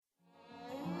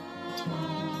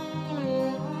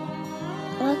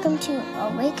welcome to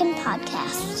Awaken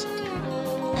Podcast.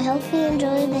 I hope you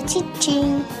enjoy the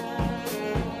teaching.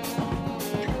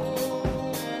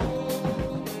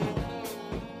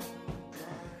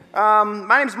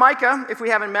 My name's Micah. If we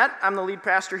haven't met, I'm the lead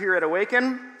pastor here at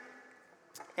Awaken.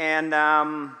 And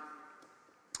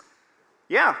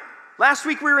last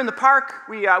week we were in the park.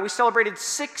 We celebrated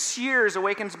 6 years.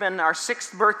 Awaken's been our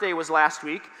 6th birthday was last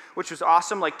week, which was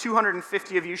awesome. Like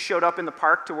 250 of you showed up in the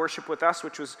park to worship with us,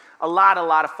 which was a lot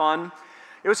of fun.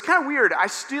 It was kind of weird. I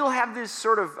still have this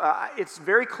sort of, it's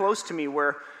very close to me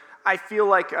where I feel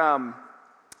like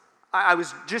I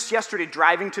was just yesterday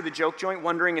driving to the Joke Joint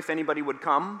wondering if anybody would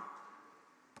come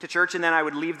to church, and then I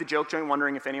would leave the Joke Joint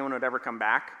wondering if anyone would ever come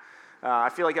back. I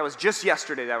feel like that was just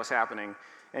yesterday that was happening,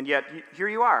 and yet here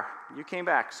you are. You came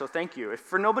back, so thank you. If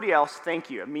for nobody else, thank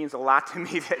you. It means a lot to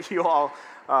me that you all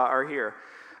are here.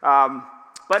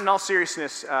 But in all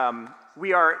seriousness,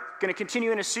 we are going to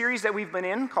continue in a series that we've been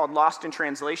in called Lost in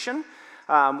Translation.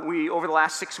 Over the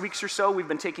last 6 weeks or so, we've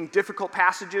been taking difficult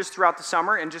passages throughout the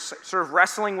summer and just sort of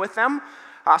wrestling with them.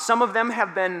 Some of them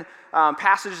have been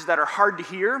passages that are hard to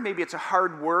hear. Maybe it's a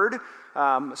hard word.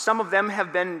 Some of them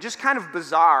have been just kind of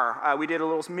bizarre. We did a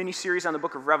little mini-series on the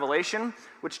book of Revelation,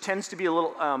 which tends to be a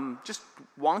little just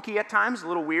wonky at times, a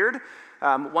little weird.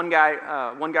 One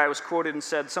guy was quoted and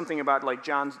said something about like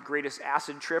John's greatest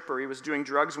acid trip, or he was doing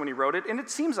drugs when he wrote it, and it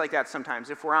seems like that sometimes,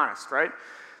 if we're honest, right?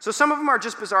 So some of them are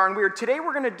just bizarre and weird. Today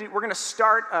we're going to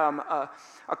start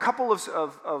a couple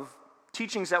of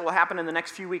teachings that will happen in the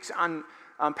next few weeks on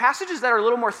passages that are a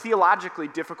little more theologically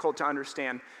difficult to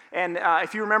understand. And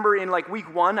if you remember in like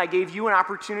week 1, I gave you an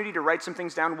opportunity to write some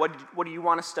things down. What do you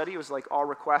want to study? It was like all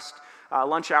request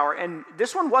lunch hour. And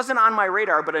this one wasn't on my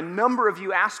radar, but a number of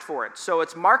you asked for it. So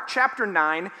it's Mark chapter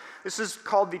 9. This is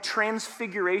called the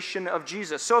Transfiguration of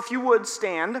Jesus. So if you would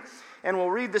stand, and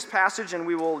we'll read this passage and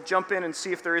we will jump in and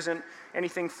see if there isn't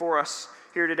anything for us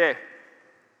here today.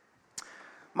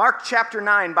 Mark chapter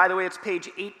 9, by the way, it's page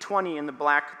 820 in the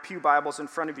black pew Bibles in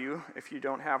front of you, if you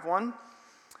don't have one,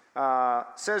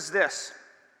 says this.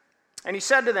 And he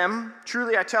said to them,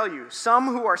 "Truly I tell you, some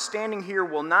who are standing here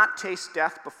will not taste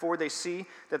death before they see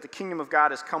that the kingdom of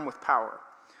God has come with power."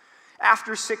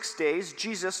 After 6 days,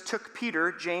 Jesus took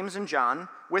Peter, James, and John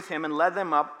with him and led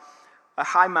them up a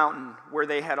high mountain where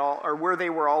they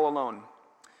were all alone.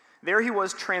 There he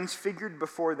was transfigured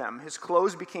before them. His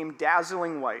clothes became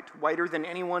dazzling white, whiter than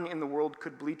anyone in the world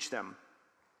could bleach them.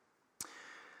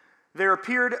 There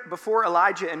appeared before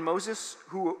Elijah and Moses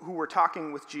who were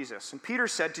talking with Jesus. And Peter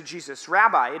said to Jesus,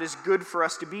 "Rabbi, it is good for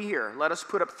us to be here. Let us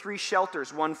put up 3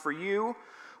 shelters, one for you,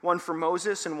 one for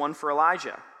Moses, and one for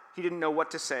Elijah." He didn't know what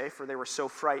to say, for they were so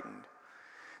frightened.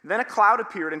 Then a cloud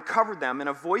appeared and covered them, and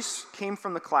a voice came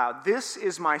from the cloud, "This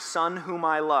is my son whom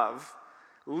I love.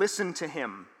 Listen to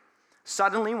him."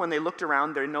 Suddenly, when they looked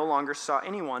around, they no longer saw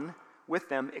anyone with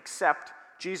them except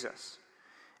Jesus.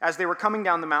 As they were coming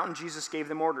down the mountain, Jesus gave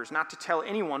them orders not to tell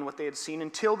anyone what they had seen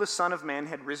until the Son of Man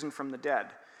had risen from the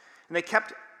dead. And they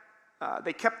kept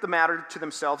the matter to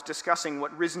themselves, discussing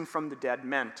what risen from the dead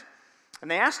meant. And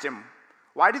they asked him,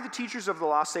 "Why do the teachers of the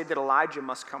law say that Elijah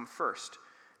must come first?"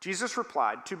 Jesus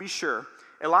replied, "To be sure,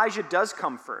 Elijah does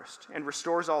come first and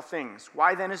restores all things.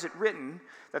 Why then is it written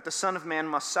that the Son of Man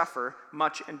must suffer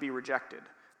much and be rejected?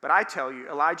 But I tell you,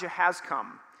 Elijah has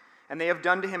come, and they have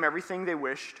done to him everything they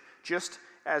wished, just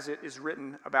as it is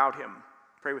written about him."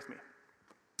 Pray with me.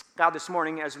 God, this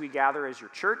morning as we gather as your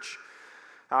church,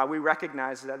 we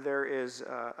recognize that there is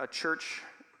a church,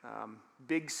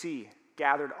 Big C,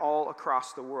 gathered all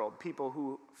across the world, people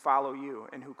who follow you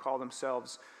and who call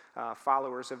themselves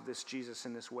followers of this Jesus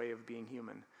and this way of being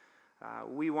human.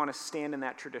 We want to stand in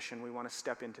that tradition. We want to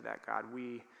step into that, God.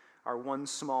 We are one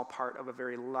small part of a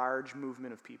very large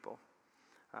movement of people.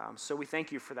 So we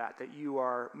thank you for that you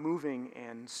are moving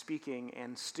and speaking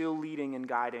and still leading and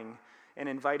guiding and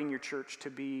inviting your church to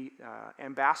be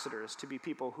ambassadors, to be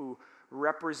people who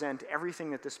represent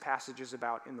everything that this passage is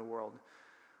about in the world.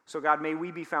 So God, may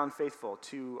we be found faithful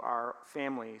to our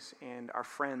families and our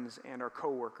friends and our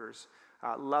coworkers,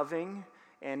 loving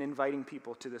and inviting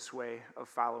people to this way of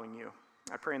following you.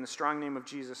 I pray in the strong name of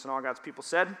Jesus, and all God's people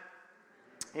said,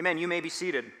 amen. You may be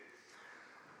seated.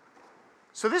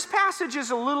 So this passage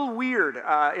is a little weird.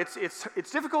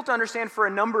 It's difficult to understand for a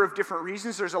number of different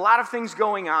reasons. There's a lot of things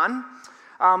going on.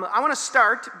 I want to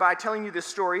start by telling you this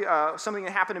story, something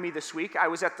that happened to me this week. I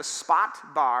was at the Spot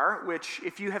Bar, which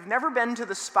if you have never been to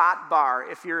the Spot Bar,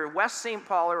 if you're West St.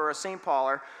 Pauler or a St.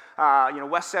 Pauler,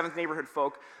 West 7th neighborhood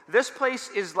folk, this place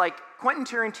is like Quentin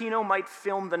Tarantino might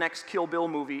film the next Kill Bill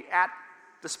movie at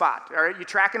the spot. All right, you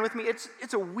tracking with me?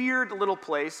 It's a weird little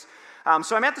place.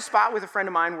 So I'm at the spot with a friend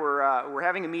of mine. We're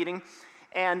having a meeting,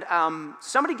 and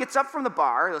somebody gets up from the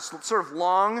bar. This sort of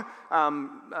long,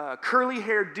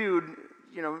 curly-haired dude.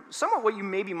 Somewhat what you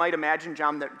maybe might imagine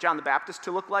John the Baptist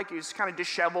to look like. He's kind of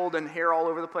disheveled and hair all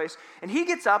over the place. And he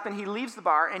gets up and he leaves the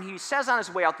bar and he says on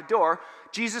his way out the door,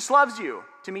 "Jesus loves you,"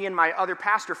 to me and my other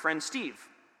pastor friend, Steve.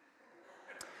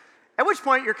 At which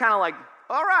point you're kind of like,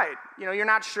 all right. You're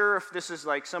not sure if this is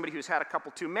like somebody who's had a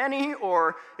couple too many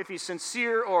or if he's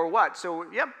sincere or what. So,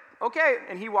 yep, okay.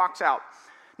 And he walks out.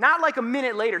 Not like a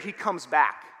minute later, he comes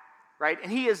back. Right?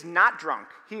 And he is not drunk.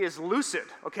 He is lucid,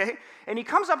 okay? And he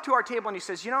comes up to our table and he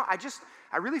says,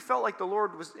 I really felt like the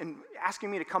Lord was asking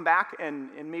me to come back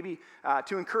and maybe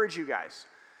to encourage you guys.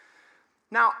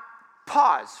 Now,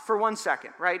 pause for 1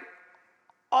 second, right?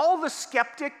 All the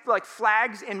skeptic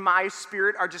flags in my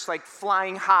spirit are just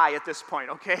flying high at this point,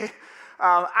 okay?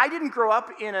 I didn't grow up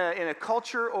in a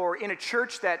culture or in a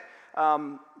church that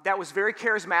was very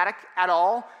charismatic at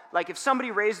all. If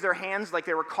somebody raised their hands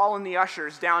they were calling the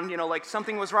ushers down,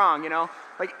 something was wrong,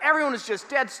 everyone was just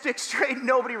dead stick straight.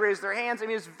 Nobody raised their hands. I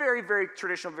mean, it's very, very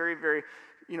traditional, very, very,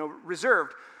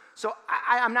 reserved. So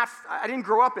I didn't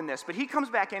grow up in this, but he comes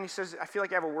back and he says, "I feel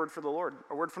like I have a word from the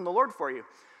Lord for you."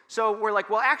 So we're like,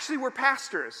 "Well, actually, we're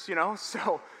pastors,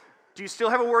 so do you still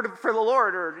have a word for the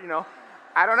Lord or,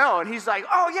 I don't know." And he's like,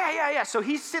 "Oh, yeah. So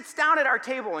he sits down at our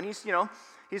table and he's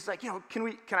like,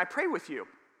 "Can I pray with you?"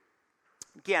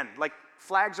 Again,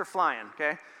 flags are flying,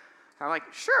 okay? I'm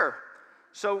like, "Sure."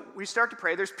 So we start to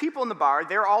pray. There's people in the bar.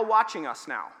 They're all watching us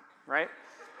now, right?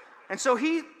 And so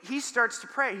he starts to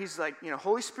pray. He's like,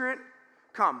 "Holy Spirit,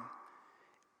 come."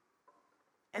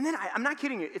 And then I'm not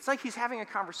kidding you. It's like he's having a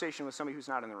conversation with somebody who's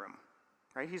not in the room,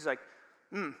 right? He's like,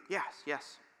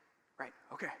 yes, right,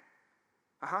 okay,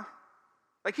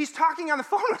 he's talking on the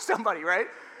phone with somebody, right?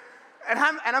 And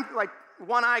I'm like,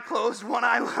 one eye closed, one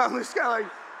eye I'm just kind of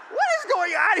like, what is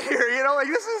going on here?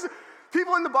 This is,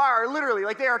 people in the bar are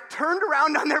literally, they are turned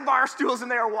around on their bar stools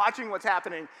and they are watching what's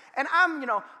happening. And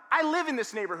I live in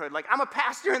this neighborhood. I'm a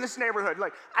pastor in this neighborhood.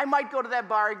 I might go to that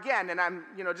bar again and I'm,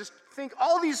 just think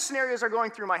all these scenarios are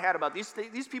going through my head about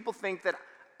these people think that,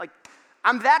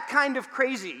 I'm that kind of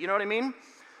crazy. You know what I mean?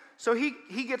 So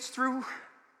he gets through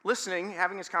listening,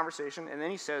 having his conversation, and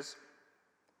then he says,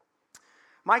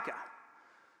 "Micah,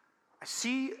 I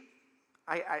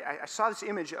saw this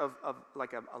image of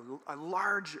a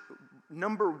large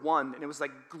number 1, and it was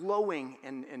glowing,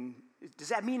 and does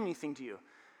that mean anything to you?"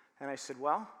 And I said,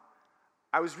 "Well,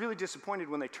 I was really disappointed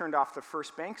when they turned off the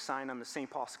First Bank sign on the St.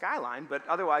 Paul skyline, but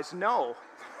otherwise, no."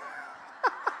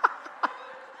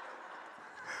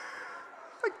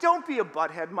 Don't be a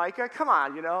butthead, Micah. Come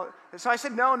on, And so I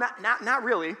said, "No, not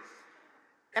really.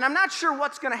 And I'm not sure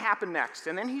what's going to happen next."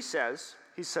 And then he says,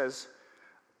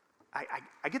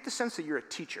 I get the sense that you're a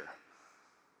teacher.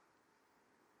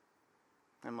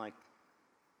 I'm like,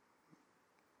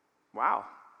 "Wow,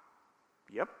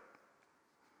 yep."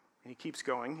 And he keeps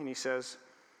going, and he says,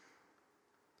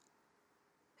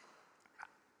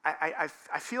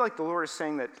 I feel like the Lord is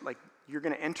saying that you're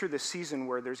going to enter this season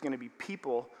where there's going to be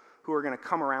people who are going to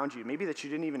come around you, maybe that you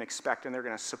didn't even expect, and they're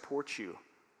going to support you.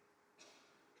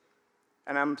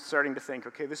 And I'm starting to think,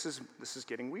 okay, this is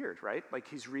getting weird, right?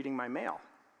 He's reading my mail.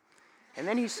 And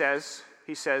then he says,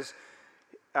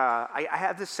 I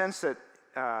have this sense that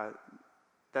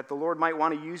the Lord might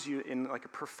want to use you in a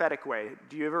prophetic way.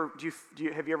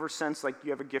 Have you ever sensed you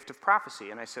have a gift of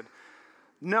prophecy? And I said,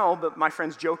 "No, but my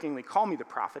friends jokingly call me the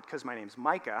prophet because my name's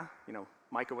Micah.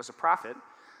 Micah was a prophet."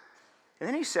 And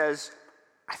then he says,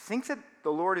 "I think that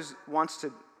the Lord wants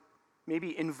to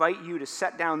maybe invite you to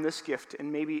set down this gift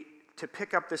and maybe to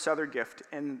pick up this other gift,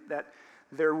 and that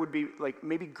there would be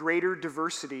maybe greater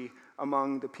diversity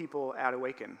among the people at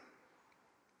Awaken."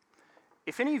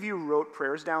 If any of you wrote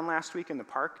prayers down last week in the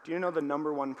park, do you know the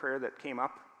number 1 prayer that came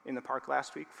up in the park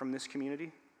last week from this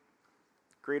community?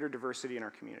 Greater diversity in our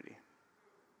community.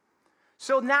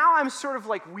 So now I'm sort of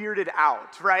weirded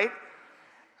out, right?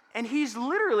 And he's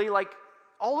literally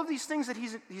all of these things that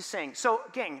he's saying. So,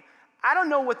 gang, I don't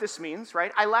know what this means,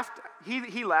 right? I left,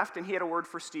 he left, and he had a word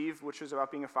for Steve, which was about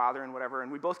being a father and whatever,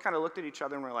 and we both kind of looked at each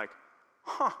other and we're like,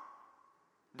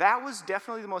 that was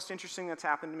definitely the most interesting that's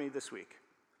happened to me this week.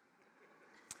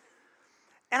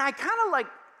 And I kind of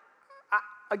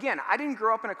again, I didn't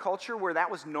grow up in a culture where that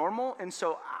was normal, and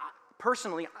so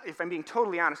personally, if I'm being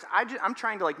totally honest, I'm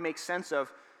trying to make sense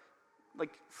of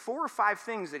 4 or 5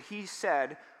 things that he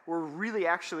said were really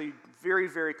actually very,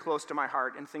 very close to my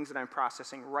heart and things that I'm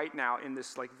processing right now in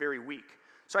this very week.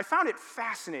 So I found it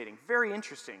fascinating, very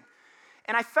interesting.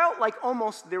 And I felt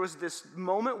almost there was this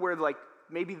moment where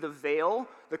maybe the veil,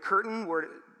 the curtain, where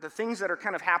the things that are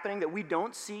kind of happening that we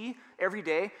don't see every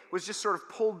day was just sort of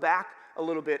pulled back a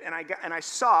little bit, and I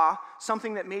saw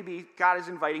something that maybe God is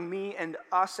inviting me and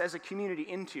us as a community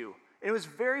into. And it was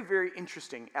very, very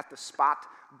interesting at the Spot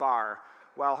Bar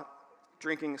while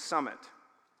drinking Summit.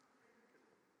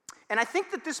 And I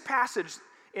think that this passage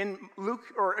in Luke,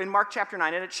 or in Mark chapter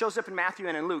 9, and it shows up in Matthew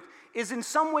and in Luke, is in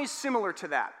some ways similar to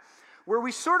that, where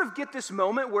we sort of get this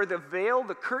moment where the veil,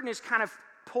 the curtain is kind of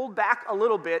pulled back a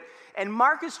little bit, and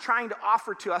Mark is trying to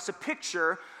offer to us a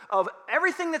picture of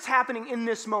everything that's happening in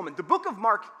this moment. The book of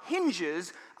Mark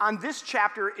hinges on this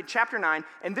chapter, in chapter 9,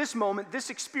 and this moment, this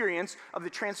experience of the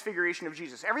transfiguration of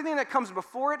Jesus. Everything that comes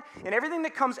before it and everything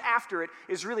that comes after it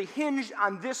is really hinged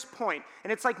on this point.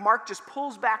 And it's like Mark just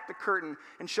pulls back the curtain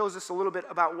and shows us a little bit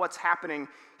about what's happening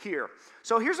here.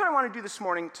 So here's what I want to do this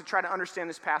morning to try to understand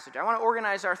this passage. I want to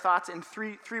organize our thoughts in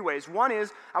three ways. One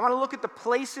is I want to look at the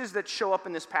places that show up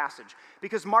in this passage,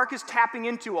 because Mark is tapping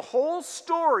into a whole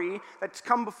story that's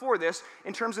come before this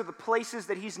in terms of the places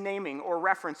that he's naming or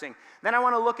referencing. Then I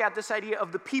want to look at this idea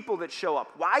of the people that show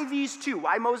up. Why these two?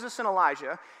 Why Moses and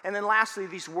Elijah? And then lastly,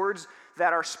 these words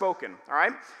that are spoken, all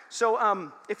right?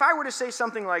 So if I were to say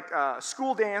something like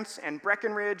school dance and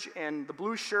Breckenridge and the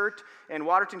blue shirt and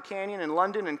Waterton Canyon and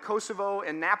London and Kosovo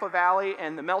and Napa Valley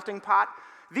and the melting pot,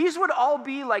 these would all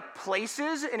be like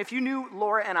places, and if you knew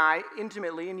Laura and I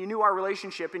intimately and you knew our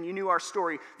relationship and you knew our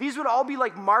story, these would all be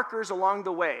like markers along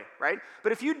the way, right?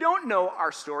 But if you don't know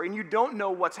our story and you don't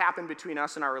know what's happened between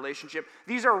us and our relationship,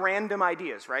 these are random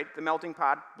ideas, right? The melting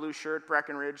pot, blue shirt,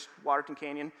 Breckenridge, Waterton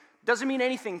Canyon, doesn't mean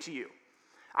anything to you.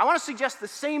 I want to suggest the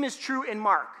same is true in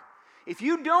Mark. If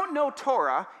you don't know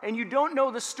Torah and you don't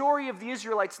know the story of the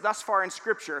Israelites thus far in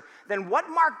Scripture, then what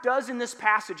Mark does in this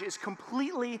passage is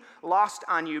completely lost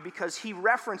on you, because he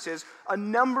references a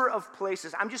number of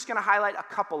places. I'm just going to highlight a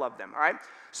couple of them, all right?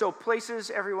 So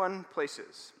places, everyone,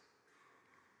 places.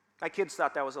 My kids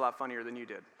thought that was a lot funnier than you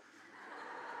did.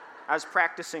 I was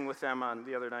practicing with them on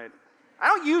the other night. I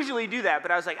don't usually do that, but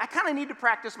I was like, I kind of need to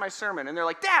practice my sermon. And they're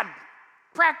like, Dad,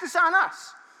 practice on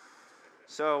us.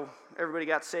 So everybody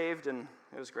got saved, and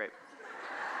it was great.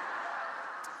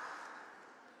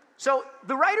 So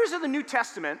the writers of the New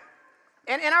Testament,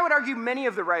 and I would argue many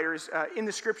of the writers in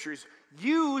the Scriptures,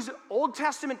 use Old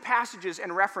Testament passages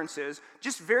and references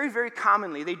just very, very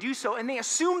commonly. They do so, and they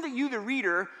assume that you, the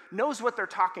reader, knows what they're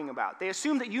talking about. They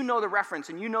assume that you know the reference,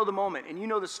 and you know the moment, and you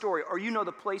know the story, or you know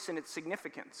the place and its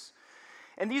significance.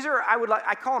 And these are,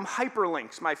 I call them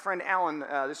hyperlinks. My friend Alan,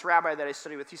 this rabbi that I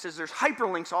study with, he says there's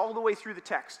hyperlinks all the way through the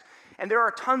text. And there are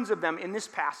tons of them in this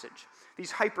passage,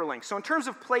 these hyperlinks. So in terms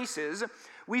of places,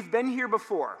 we've been here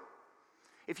before.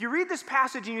 If you read this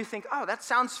passage and you think, oh, that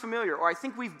sounds familiar, or I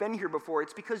think we've been here before,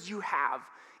 it's because you have,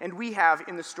 and we have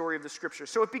in the story of the Scripture.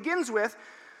 So it begins with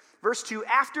verse 2,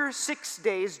 after 6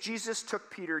 days, Jesus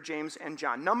took Peter, James, and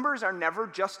John. Numbers are never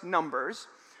just numbers,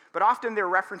 but often they're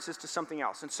references to something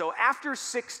else. And so after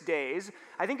 6 days,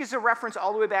 I think is a reference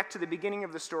all the way back to the beginning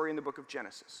of the story in the book of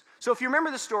Genesis. So if you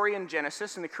remember the story in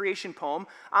Genesis, in the creation poem,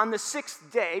 on the 6th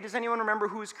day, does anyone remember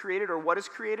who is created or what is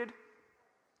created?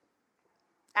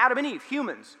 Adam and Eve,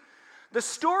 humans. The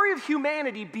story of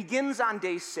humanity begins on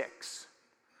day 6.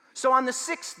 So on the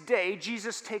 6th day,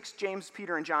 Jesus takes James,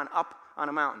 Peter, and John up on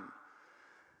a mountain.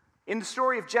 In the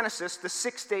story of Genesis, the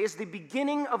 6th day is the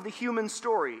beginning of the human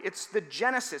story. It's the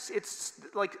Genesis. It's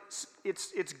like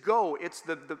it's go. It's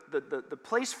the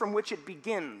place from which it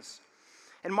begins.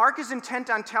 And Mark is intent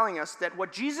on telling us that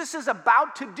what Jesus is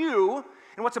about to do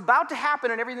and what's about to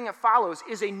happen and everything that follows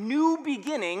is a new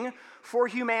beginning for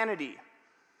humanity.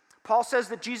 Paul says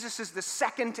that Jesus is the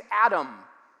second Adam.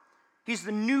 He's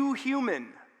the new human.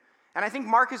 And I think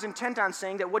Mark is intent on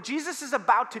saying that what Jesus is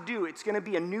about to do, it's going to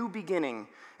be a new beginning.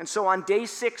 And so on day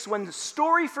 6, when the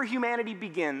story for humanity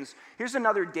begins, here's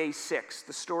another day 6,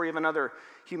 the story of another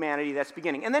humanity that's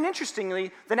beginning. And then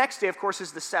interestingly, the next day, of course,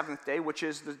 is the 7th day, which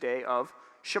is the day of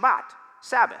Shabbat,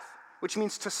 Sabbath, which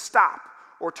means to stop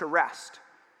or to rest.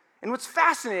 And what's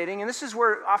fascinating, and this is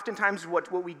where oftentimes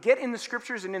what we get in the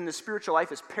Scriptures and in the spiritual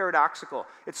life is paradoxical.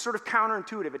 It's sort of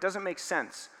counterintuitive. It doesn't make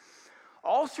sense.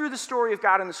 All through the story of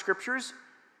God in the Scriptures,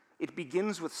 it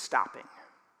begins with stopping.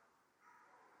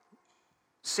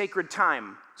 Sacred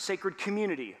time, sacred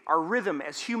community, our rhythm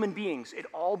as human beings, it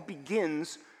all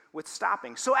begins with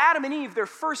stopping. So Adam and Eve, their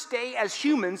first day as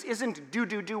humans isn't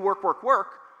do, work,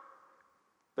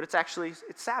 but it's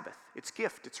Sabbath, it's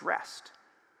gift, it's rest.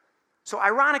 So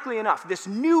ironically enough, this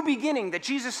new beginning that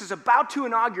Jesus is about to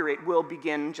inaugurate will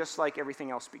begin just like everything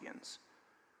else begins,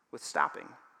 with stopping.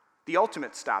 The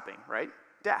ultimate stopping, right?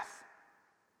 Death.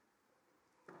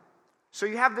 So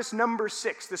you have this number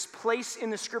 6, this place in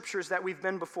the scriptures that we've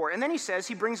been before. And then he says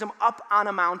he brings them up on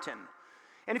a mountain.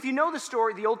 And if you know the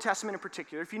story, the Old Testament in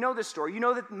particular, if you know this story, you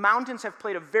know that mountains have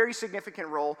played a very significant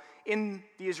role in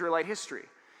the Israelite history.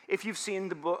 If you've seen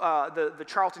the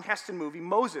Charlton Heston movie,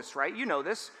 Moses, right? You know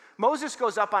this. Moses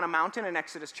goes up on a mountain in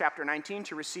Exodus chapter 19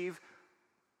 to receive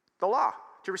the law,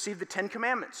 to receive the 10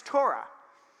 Commandments, Torah.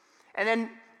 And then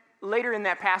later in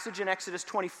that passage in Exodus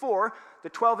 24, the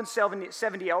 12 and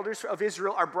 70 elders of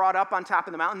Israel are brought up on top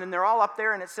of the mountain, and they're all up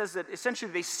there, and it says that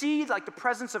essentially they see like the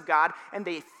presence of God, and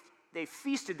they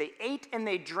feasted, they ate and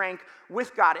they drank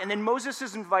with God. And then Moses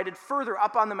is invited further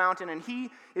up on the mountain, and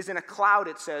he is in a cloud,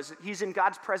 it says. He's in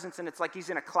God's presence, and it's like he's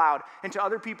in a cloud. And to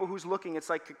other people who's looking, it's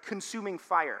like consuming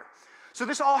fire. So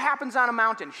this all happens on a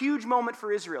mountain. Huge moment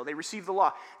for Israel. They receive the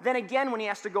law. Then again, when he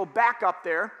has to go back up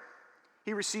there,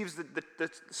 he receives the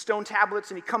stone tablets,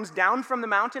 and he comes down from the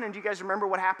mountain. And do you guys remember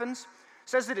what happens? It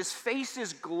says that his face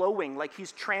is glowing, like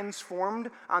he's transformed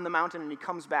on the mountain, and he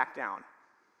comes back down.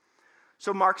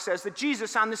 So Mark says that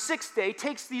Jesus, on the 6th day,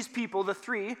 takes these people, the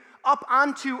 3, up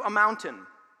onto a mountain.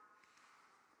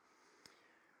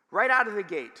 Right out of the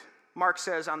gate, Mark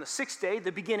says on the 6th day,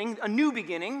 the beginning, a new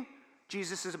beginning,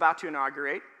 Jesus is about to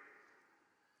inaugurate.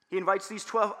 He invites these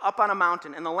 12 up on a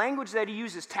mountain, and the language that he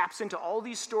uses taps into all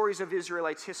these stories of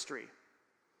Israelites' history,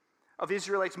 of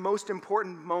Israelites' most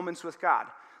important moments with God.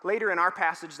 Later in our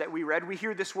passage that we read, we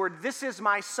hear this word, "This is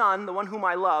my son, the one whom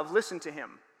I love, listen to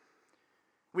him."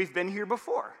 We've been here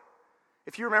before.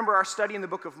 If you remember our study in the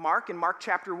book of Mark, in Mark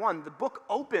chapter 1, the book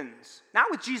opens, not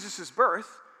with Jesus'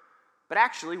 birth, but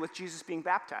actually with Jesus being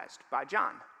baptized by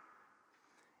John.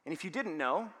 And if you didn't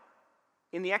know,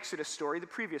 in the Exodus story, the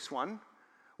previous one,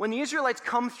 when the Israelites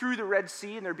come through the Red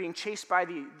Sea and they're being chased by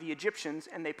the Egyptians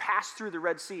and they pass through the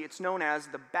Red Sea, it's known as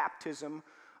the baptism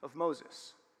of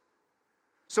Moses.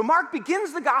 So Mark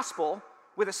begins the gospel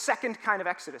with a second kind of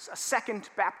Exodus, a second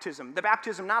baptism. The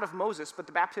baptism not of Moses, but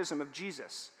the baptism of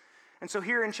Jesus. And so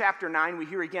here in chapter 9, we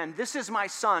hear again, "This is my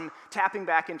son," tapping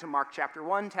back into Mark chapter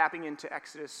 1, tapping into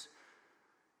Exodus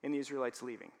in the Israelites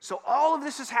leaving. So all of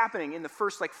this is happening in the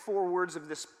first 4 words of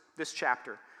this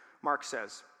chapter, Mark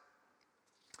says.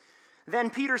 Then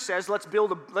Peter says, let's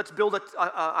build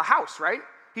a house, right?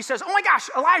 He says, "Oh my gosh,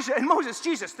 Elijah and Moses,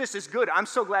 Jesus, this is good. I'm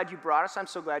so glad you brought us. I'm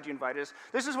so glad you invited us."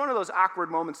 This is one of those awkward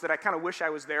moments that I kind of wish I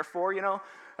was there for,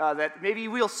 that maybe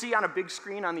we'll see on a big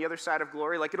screen on the other side of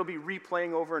glory. Like it'll be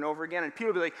replaying over and over again. And Peter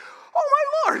will be like, "Oh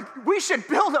my Lord, we should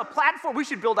build a platform. We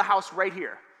should build a house right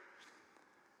here."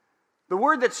 The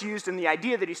word that's used and the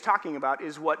idea that he's talking about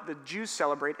is what the Jews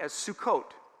celebrate as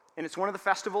Sukkot. And it's one of the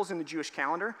festivals in the Jewish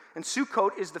calendar. And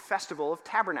Sukkot is the festival of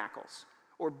tabernacles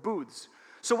or booths.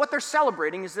 So what they're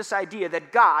celebrating is this idea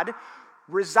that God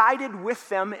resided with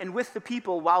them and with the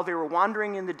people while they were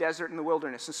wandering in the desert and the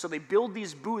wilderness. And so they build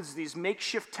these booths, these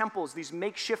makeshift temples, these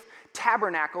makeshift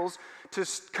tabernacles to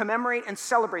commemorate and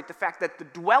celebrate the fact that the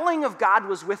dwelling of God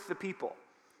was with the people.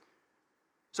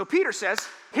 So Peter says,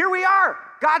 here we are.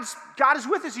 God is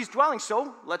with us. He's dwelling.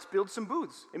 So let's build some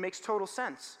booths. It makes total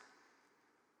sense.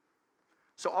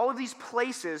 So all of these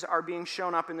places are being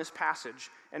shown up in this passage,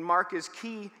 and Mark is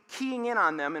keying in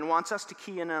on them and wants us to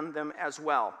key in on them as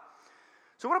well.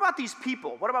 So what about these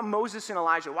people? What about Moses and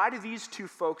Elijah? Why do these 2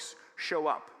 folks show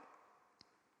up?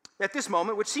 At this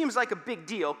moment, which seems like a big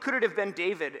deal, could it have been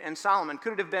David and Solomon?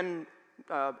 Could it have been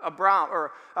Abraham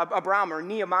or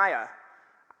Nehemiah?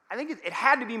 I think it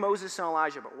had to be Moses and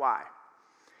Elijah, but why?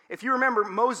 If you remember,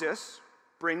 Moses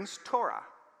brings Torah.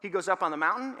 He goes up on the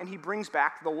mountain and he brings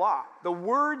back the law, the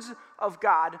words of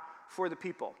God for the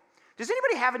people. Does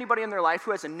anybody have anybody in their life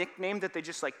who has a nickname that they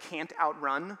just can't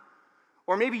outrun?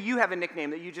 Or maybe you have a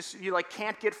nickname that you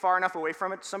can't get far enough away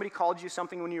from it. Somebody called you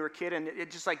something when you were a kid and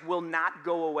it just will not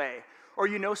go away. Or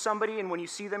you know somebody and when you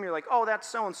see them you're like, "Oh, that's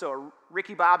so-and-so," or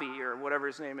Ricky Bobby or whatever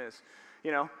his name is.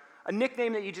 A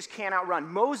nickname that you just can't outrun.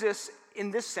 Moses, in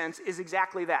this sense, is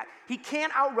exactly that. He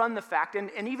can't outrun the fact,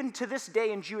 and even to this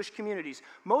day in Jewish communities,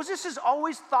 Moses is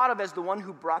always thought of as the one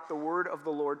who brought the word of the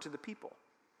Lord to the people.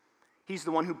 He's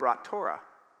the one who brought Torah.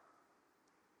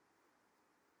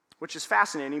 Which is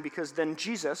fascinating because then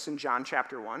Jesus, in John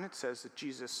chapter 1, it says that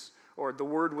Jesus, or the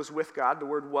Word was with God, the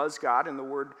Word was God, and the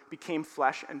Word became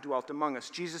flesh and dwelt among us.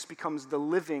 Jesus becomes the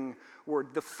living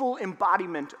Word, the full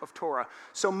embodiment of Torah.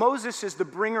 So Moses is the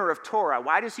bringer of Torah.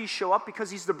 Why does he show up? Because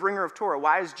he's the bringer of Torah.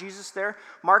 Why is Jesus there?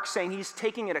 Mark's saying he's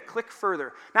taking it a click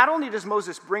further. Not only does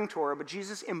Moses bring Torah, but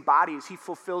Jesus embodies, he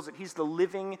fulfills it. He's the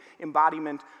living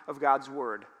embodiment of God's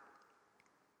Word.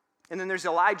 And then there's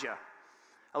Elijah.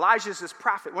 Elijah is this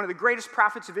prophet, one of the greatest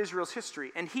prophets of Israel's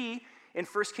history, and he in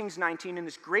 1 Kings 19, in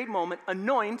this great moment,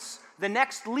 anoints the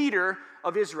next leader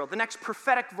of Israel, the next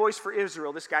prophetic voice for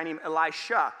Israel, this guy named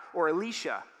Elisha or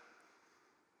Elisha.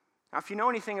 Now, if you know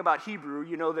anything about Hebrew,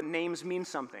 you know that names mean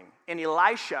something. And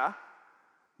Elisha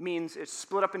means, it's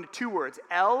split up into two words,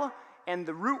 El, and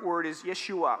the root word is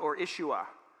Yeshua or Ishua,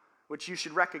 which you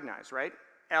should recognize, right?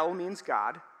 El means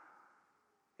God,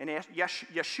 and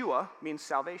Yeshua means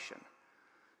salvation.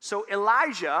 So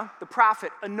Elijah, the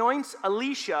prophet, anoints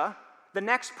Elisha, the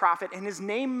next prophet, and his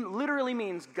name literally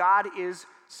means God is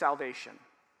salvation.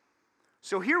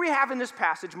 So here we have in this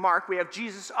passage, Mark, we have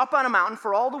Jesus up on a mountain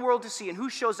for all the world to see, and who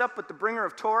shows up but the bringer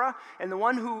of Torah, and the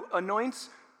one who anoints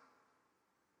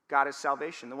God is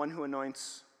salvation, the one who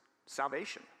anoints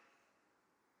salvation.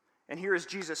 And here is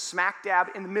Jesus smack dab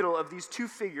in the middle of these two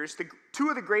figures, two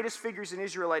of the greatest figures in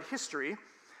Israelite history,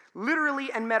 literally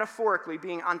and metaphorically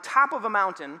being on top of a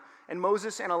mountain, and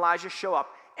Moses and Elijah show up.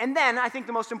 And then, I think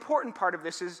the most important part of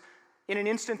this is, in an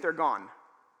instant, they're gone.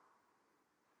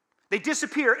 They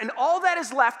disappear, and all that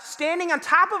is left, standing on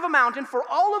top of a mountain for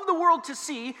all of the world to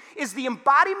see, is the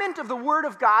embodiment of the Word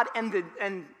of God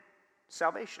and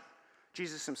salvation,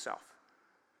 Jesus himself,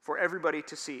 for everybody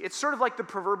to see. It's sort of like the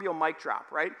proverbial mic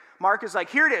drop, right? Mark is like,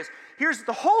 here it is. Here's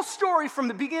the whole story from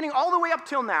the beginning all the way up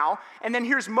till now, and then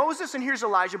here's Moses and here's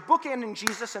Elijah, bookending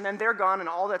Jesus, and then they're gone, and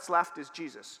all that's left is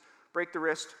Jesus. Break the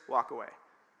wrist, walk away.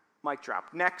 Mic drop.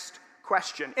 Next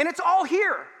question. And it's all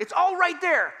here. It's all right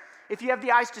there, if you have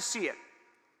the eyes to see it.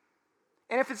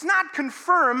 And if it's not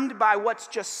confirmed by what's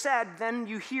just said, then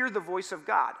you hear the voice of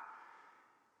God.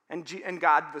 And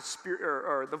God, the Spirit,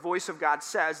 or the voice of God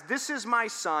says, "This is my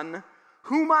Son,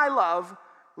 whom I love,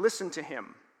 listen to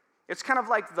him." It's kind of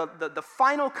like the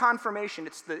final confirmation.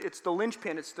 It's the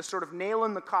linchpin. It's the sort of nail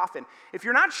in the coffin. If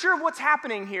you're not sure of what's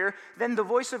happening here, then the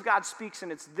voice of God speaks,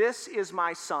 and it's, "This is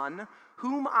my Son,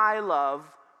 whom I love,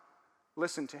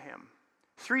 listen to him."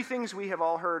 Three things we have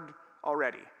all heard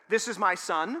already. This is my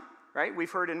Son, right?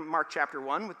 We've heard in Mark chapter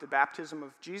 1 with the baptism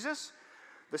of Jesus.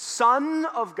 The Son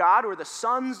of God, or the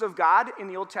sons of God in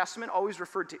the Old Testament, always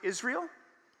referred to Israel.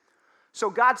 So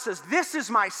God says, "This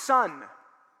is my Son,"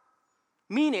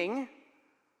 meaning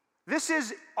this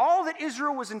is all that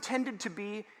Israel was intended to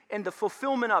be and the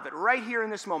fulfillment of it right here in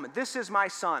this moment. This is my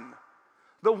Son,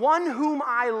 the one whom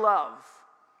I love.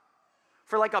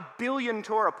 For like 1 billion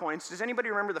Torah points, does anybody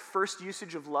remember the first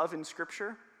usage of love in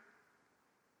Scripture?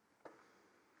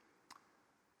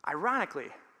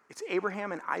 Ironically, it's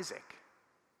Abraham and Isaac.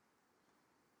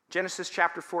 Genesis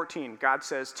chapter 14, God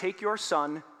says, "Take your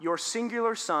son, your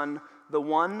singular son, the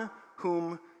one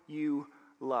whom you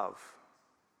love."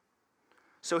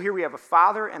 So here we have a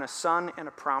father and a son and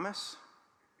a promise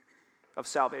of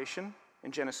salvation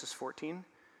in Genesis 14.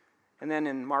 And then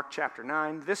in Mark chapter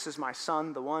 9, "This is my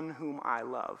Son, the one whom I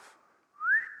love."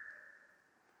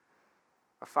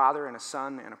 A father and a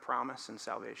son and a promise and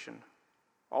salvation,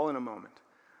 all in a moment.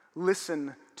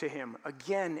 Listen to him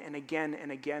again and again and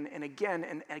again and again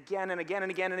and again and again and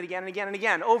again and again and again and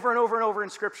again, over and over and over in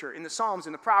Scripture, in the Psalms,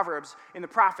 in the Proverbs, in the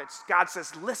prophets. God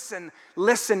says, "Listen,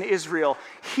 listen, Israel.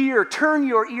 Hear, turn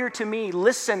your ear to me.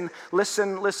 Listen,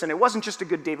 listen, listen." It wasn't just a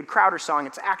good David Crowder song.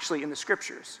 It's actually in the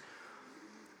Scriptures.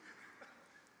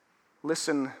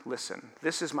 Listen, listen.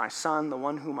 This is my Son, the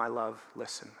one whom I love.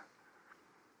 Listen.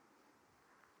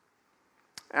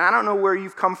 And I don't know where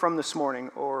you've come from this morning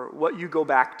or what you go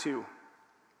back to,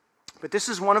 but this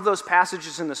is one of those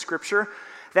passages in the Scripture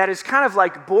that is kind of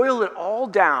like boil it all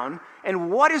down, and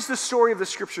what is the story of the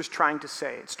Scriptures trying to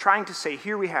say? It's trying to say,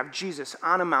 here we have Jesus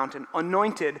on a mountain,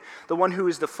 anointed, the one who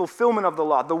is the fulfillment of the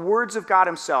law, the words of God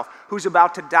himself, who's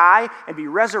about to die and be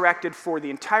resurrected for the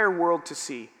entire world to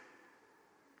see.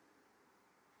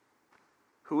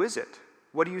 Who is it?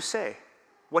 What do you say?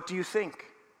 What do you think?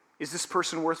 Is this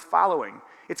person worth following?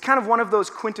 It's kind of one of those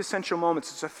quintessential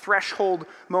moments. It's a threshold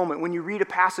moment when you read a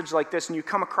passage like this and you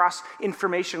come across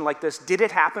information like this. Did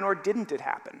it happen or didn't it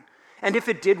happen? And if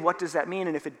it did, what does that mean?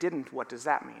 And if it didn't, what does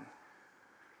that mean?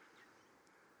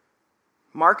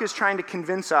 Mark is trying to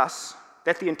convince us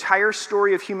that the entire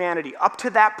story of humanity up to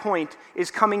that point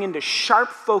is coming into sharp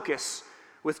focus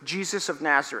with Jesus of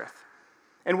Nazareth.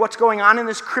 And what's going on in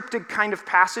this cryptic kind of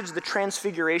passage, the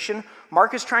Transfiguration,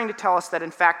 Mark is trying to tell us that, in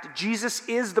fact, Jesus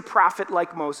is the prophet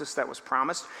like Moses that was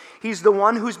promised. He's the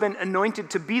one who's been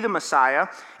anointed to be the Messiah,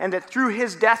 and that through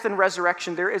his death and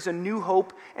resurrection, there is a new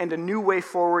hope and a new way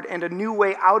forward and a new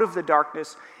way out of the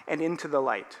darkness and into the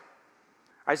light.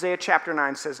 Isaiah chapter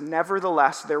 9 says,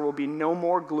 "Nevertheless, there will be no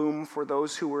more gloom for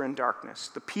those who were in darkness.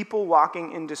 The people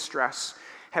walking in distress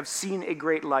have seen a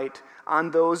great light.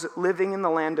 On those living in the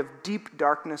land of deep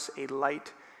darkness, a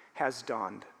light has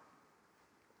dawned."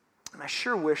 And I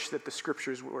sure wish that the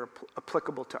scriptures were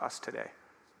applicable to us today.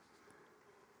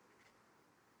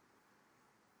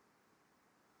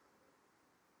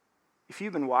 If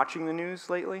you've been watching the news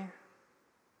lately,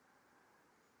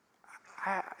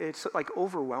 it's like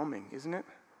overwhelming, isn't it?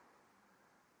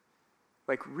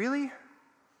 Like, really?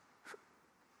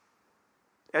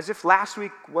 As if last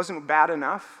week wasn't bad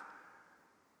enough,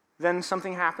 then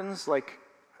something happens. Like,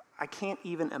 I can't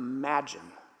even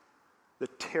imagine the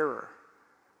terror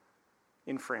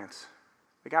in France.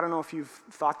 Like, I don't know if you've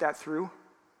thought that through.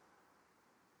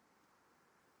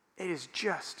 It is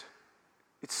just,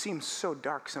 it seems so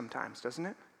dark sometimes, doesn't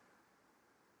it?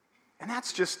 And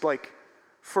that's just like,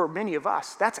 for many of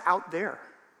us, that's out there.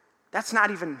 That's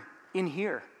not even in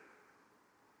here.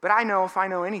 But I know, if I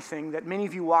know anything, that many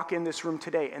of you walk in this room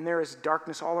today and there is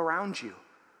darkness all around you.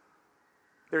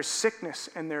 There's sickness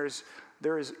and there is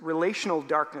relational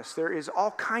darkness. There is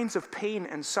all kinds of pain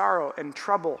and sorrow and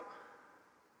trouble.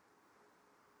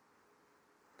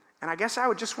 And I guess I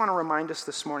would just want to remind us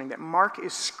this morning that Mark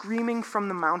is screaming from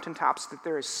the mountaintops that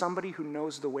there is somebody who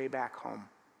knows the way back home.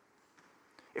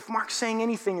 If Mark's saying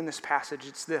anything in this passage,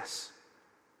 it's this.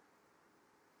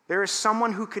 There is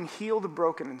someone who can heal the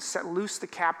broken and set loose the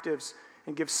captives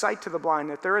and give sight to the blind,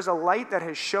 that there is a light that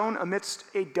has shone amidst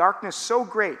a darkness so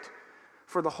great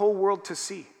for the whole world to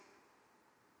see.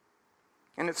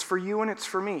 And it's for you and it's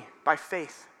for me, by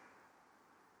faith.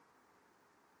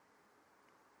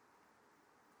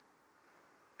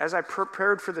 As I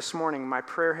prepared for this morning, my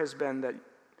prayer has been that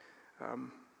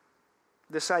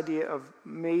this idea of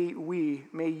may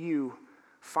you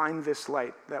find this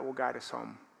light that will guide us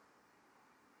home.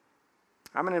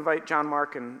 I'm going to invite John,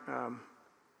 Mark, and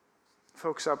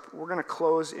folks up. We're going to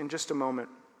close in just a moment.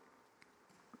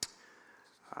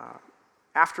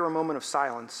 After a moment of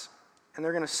silence, and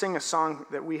they're going to sing a song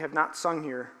that we have not sung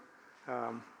here.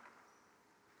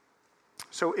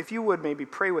 So if you would maybe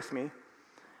pray with me,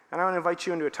 and I want to invite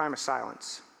you into a time of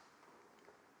silence.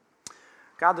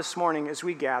 God, this morning as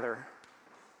we gather,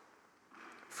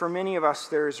 for many of us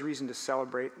there is reason to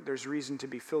celebrate. There's reason to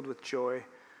be filled with joy.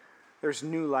 There's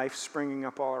new life springing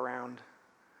up all around.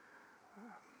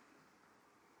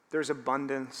 There's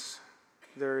abundance.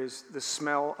 There is the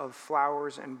smell of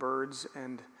flowers and birds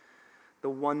and the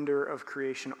wonder of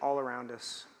creation all around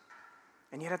us.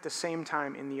 And yet at the same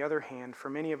time, in the other hand, for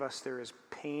many of us, there is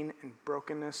pain and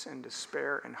brokenness and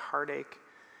despair and heartache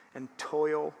and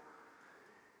toil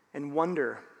and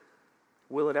wonder.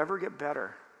 Will it ever get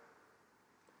better?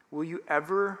 Will you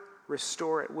ever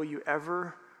restore it? Will you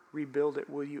ever rebuild it?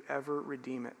 Will you ever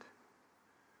redeem it?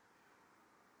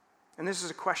 And this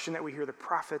is a question that we hear the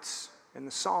prophets and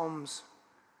the Psalms.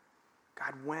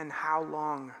 God, when? How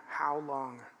long? How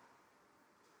long?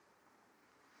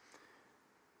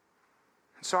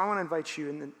 So I want to invite you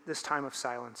in this time of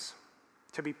silence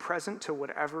to be present to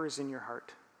whatever is in your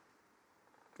heart.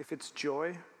 If it's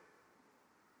joy,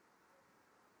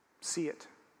 see it,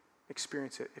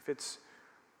 experience it. If it's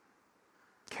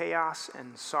chaos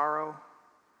and sorrow,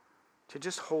 to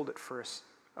just hold it for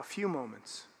a few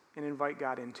moments and invite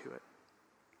God into it.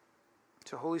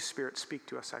 So Holy Spirit, speak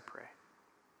to us, I pray.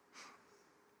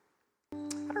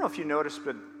 I don't know if you noticed,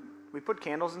 but we put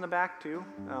candles in the back too.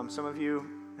 Some of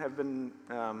you have been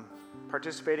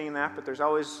participating in that, but there's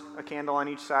always a candle on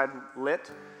each side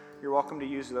lit. You're welcome to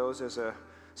use those as a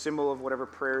symbol of whatever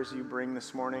prayers you bring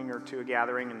this morning or to a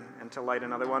gathering and to light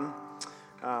another one.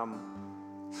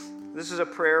 This is a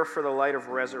prayer for the light of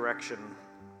resurrection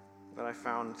that I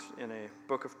found in a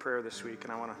book of prayer this week,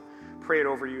 and I want to pray it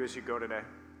over you as you go today.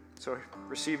 So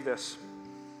receive this.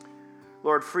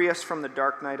 Lord, free us from the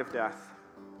dark night of death.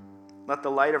 Let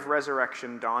the light of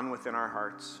resurrection dawn within our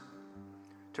hearts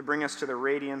to bring us to the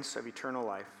radiance of eternal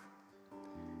life.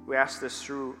 We ask this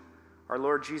through our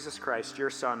Lord Jesus Christ, your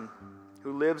Son,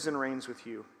 who lives and reigns with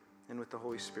you and with the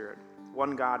Holy Spirit,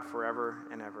 one God forever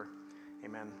and ever.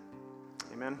 Amen.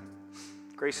 Amen.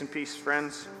 Grace and peace,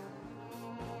 friends.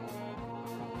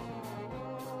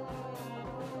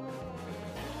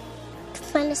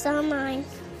 Find us online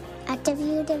at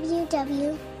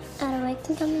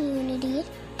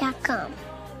www.awakencommunity.com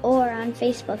or on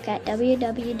Facebook at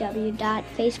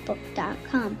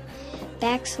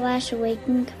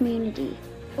www.facebook.com/awakencommunity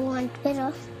or on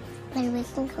Twitter at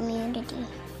Awaken Community.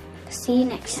 See you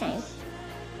next time.